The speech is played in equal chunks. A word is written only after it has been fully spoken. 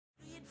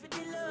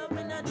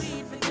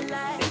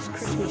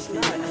Christmas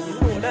light, and you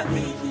know what that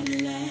means.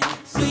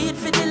 Do it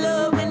for the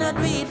love, we not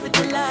do it for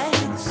the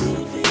lights.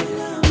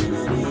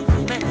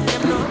 Make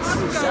them know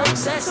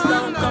success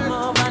don't come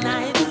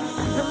overnight.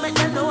 No make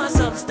them know a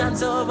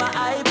substance over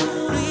hype. Do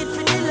it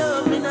for the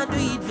love, we not do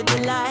it for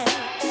the light.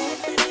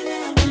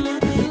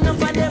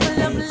 Enough of them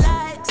love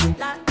lights,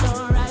 that's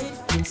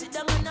alright. Sit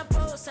down on the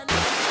post and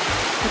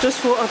I just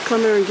thought I'd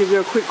come here and give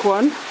you a quick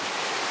one.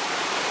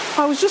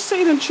 I was just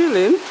sitting and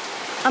chilling,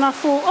 and I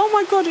thought, oh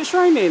my god, it's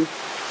raining.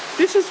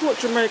 This is what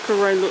Jamaica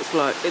rain looks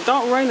like. It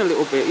don't rain a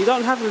little bit. You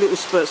don't have little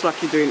spurts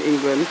like you do in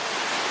England.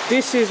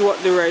 This is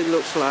what the rain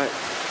looks like.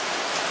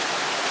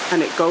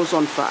 And it goes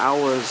on for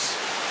hours.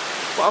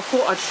 But I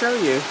thought I'd show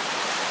you.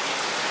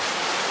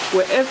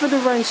 Wherever the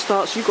rain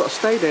starts, you've got to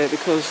stay there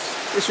because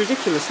it's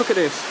ridiculous. Look at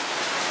this.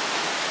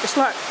 It's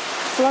like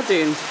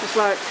flooding. It's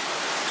like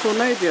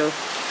tornado.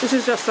 This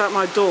is just out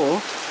my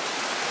door.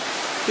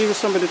 These are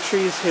some of the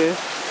trees here.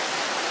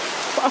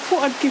 But I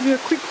thought I'd give you a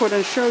quick one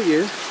and show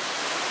you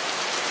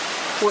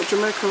what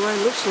Jamaica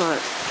rain looks like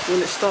when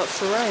it starts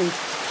to rain.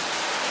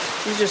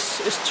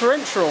 It's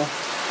torrential.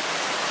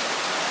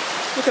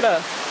 Look at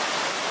that.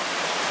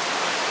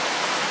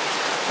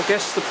 I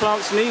guess the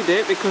plants need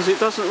it because it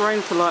doesn't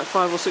rain for like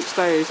 5 or 6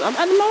 days. At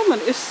the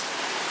moment it's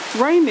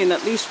raining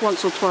at least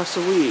once or twice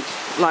a week,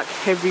 like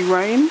heavy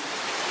rain.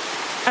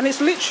 And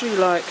it's literally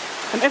like,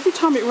 and every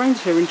time it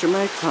rains here in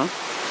Jamaica,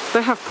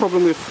 they have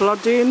problem with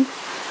flooding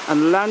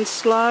and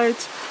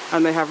landslides,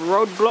 and they have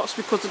roadblocks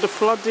because of the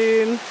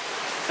flooding.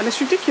 And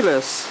it's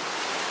ridiculous.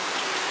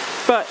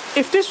 But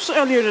if this was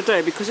earlier in the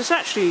day, because it's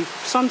actually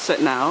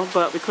sunset now,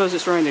 but because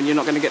it's raining you're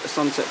not going to get the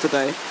sunset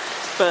today.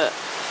 But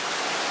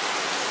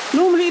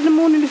normally in the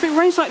morning, if it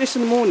rains like this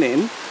in the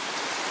morning,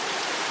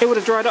 it would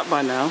have dried up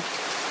by now.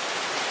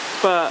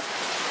 But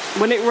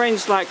when it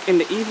rains like in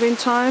the evening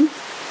time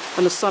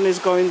and the sun is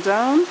going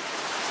down,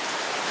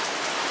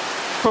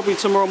 probably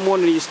tomorrow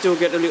morning you still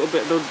get a little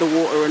bit of the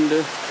water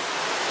and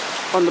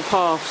on the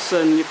paths,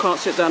 and you can't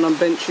sit down on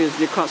benches,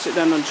 you can't sit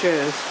down on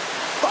chairs.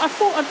 But I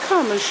thought I'd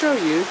come and show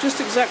you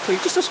just a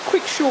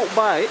quick short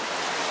bite,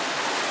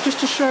 just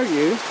to show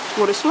you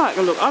what it's like.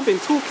 And look, I've been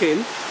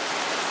talking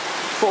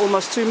for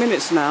almost 2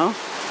 minutes now,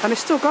 and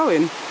it's still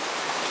going.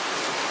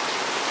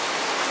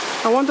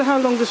 I wonder how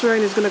long this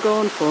rain is going to go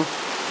on for.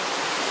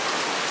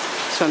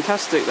 It's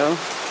fantastic though.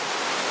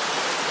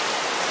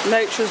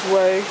 Nature's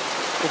way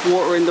of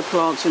watering the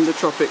plants in the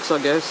tropics, I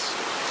guess.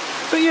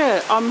 But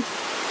yeah, I'm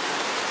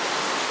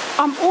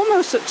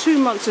almost at 2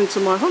 months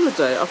into my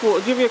holiday. I thought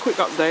I'd give you a quick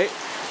update.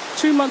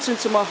 2 months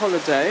into my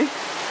holiday,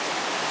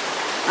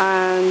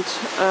 and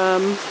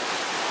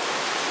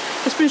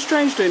it's been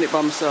strange doing it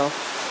by myself.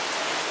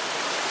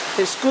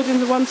 It's good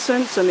in one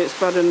sense and it's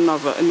bad in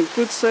another. In the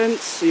good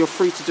sense, you're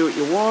free to do what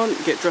you want,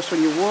 get dressed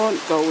when you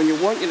want, go when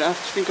you want, you don't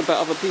have to think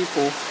about other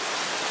people.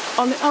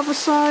 On the other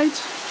side,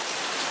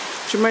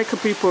 Jamaica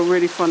people are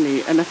really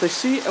funny, and if they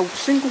see a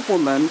single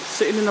woman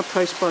sitting in a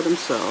place by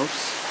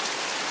themselves,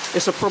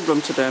 it's a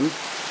problem to them,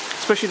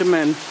 especially the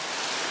men.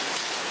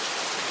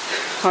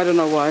 I don't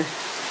know why,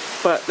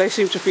 but they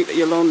seem to think that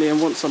you're lonely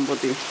and want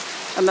somebody,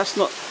 and that's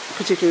not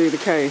particularly the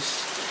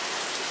case.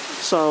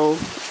 So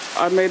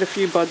I made a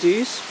few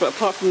buddies, but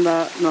apart from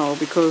that, no,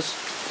 because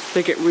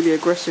they get really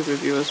aggressive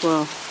with you as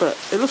well. But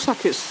it looks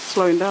like it's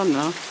slowing down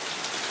now.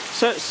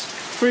 So it's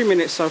 3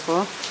 minutes so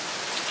far,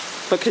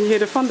 but can you hear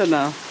the thunder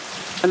now?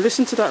 And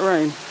listen to that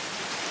rain.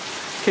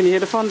 Can you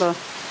hear the thunder?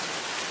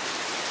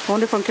 I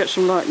wonder if I can catch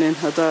some lightning.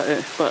 I doubt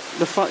it, but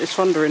it's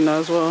thundering now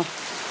as well.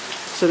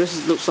 So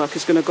this looks like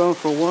it's going to go on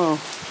for a while.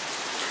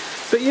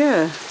 But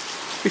yeah,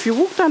 if you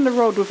walk down the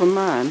road with a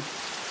man,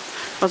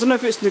 I don't know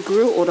if it's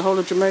Negril or the whole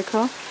of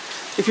Jamaica,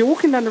 if you're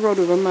walking down the road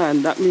with a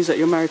man, that means that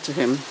you're married to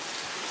him.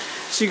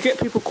 So you get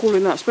people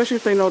calling out, especially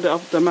if they know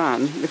the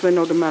man,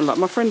 like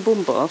my friend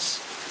Boombass.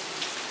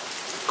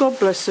 God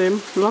bless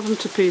him, love him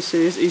to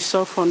pieces, he's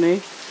so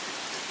funny.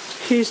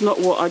 He's not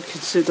what I'd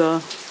consider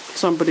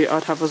somebody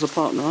I'd have as a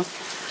partner.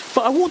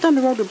 But I walk down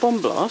the road with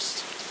Bomb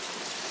Blast,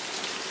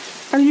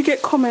 and you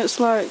get comments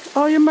like,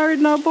 oh, you're married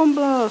now, Bomb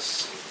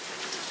Blast.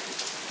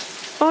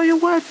 Oh, your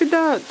wifey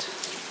dad.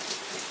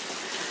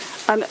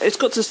 And it's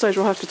got to the stage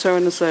where I have to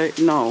turn and say,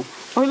 no.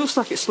 Oh, it looks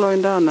like it's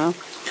slowing down now.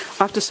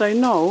 I have to say,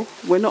 no,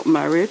 we're not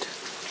married.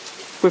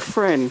 We're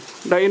friend.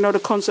 Now you know the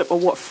concept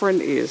of what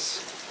friend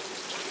is.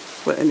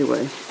 But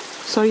anyway,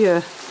 so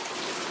yeah.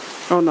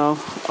 Oh no,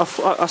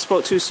 I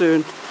spoke too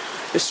soon.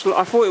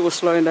 I thought it was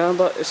slowing down,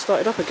 but it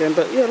started up again.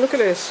 But yeah, look at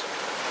this.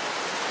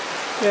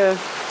 Yeah,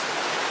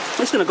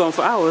 it's going to go on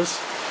for hours.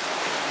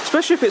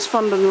 Especially if it's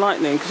thunder and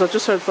lightning, because I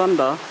just heard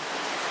thunder.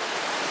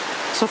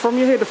 So from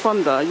you hear the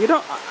thunder, you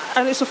don't...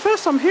 And it's the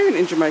first time hearing it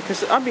in Jamaica.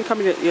 So I've been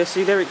coming in... Yeah,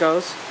 see, there it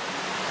goes.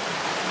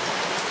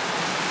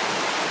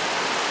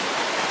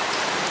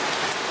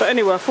 But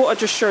anyway, I thought I'd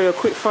just show you a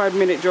quick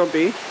 5-minute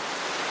jobby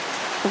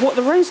of what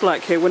the rain's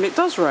like here when it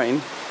does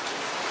rain.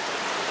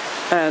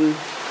 And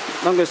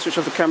I'm going to switch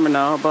off the camera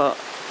now, but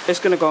it's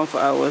going to go on for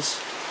hours.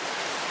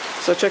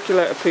 So check you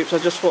later, peeps. I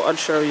just thought I'd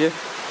show you.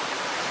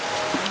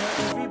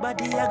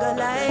 Everybody I go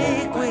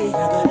like we,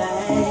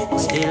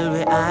 still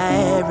we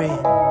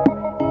irate.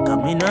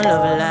 Come in a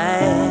love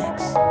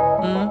likes,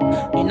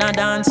 in a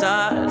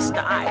dancehall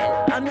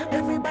style. And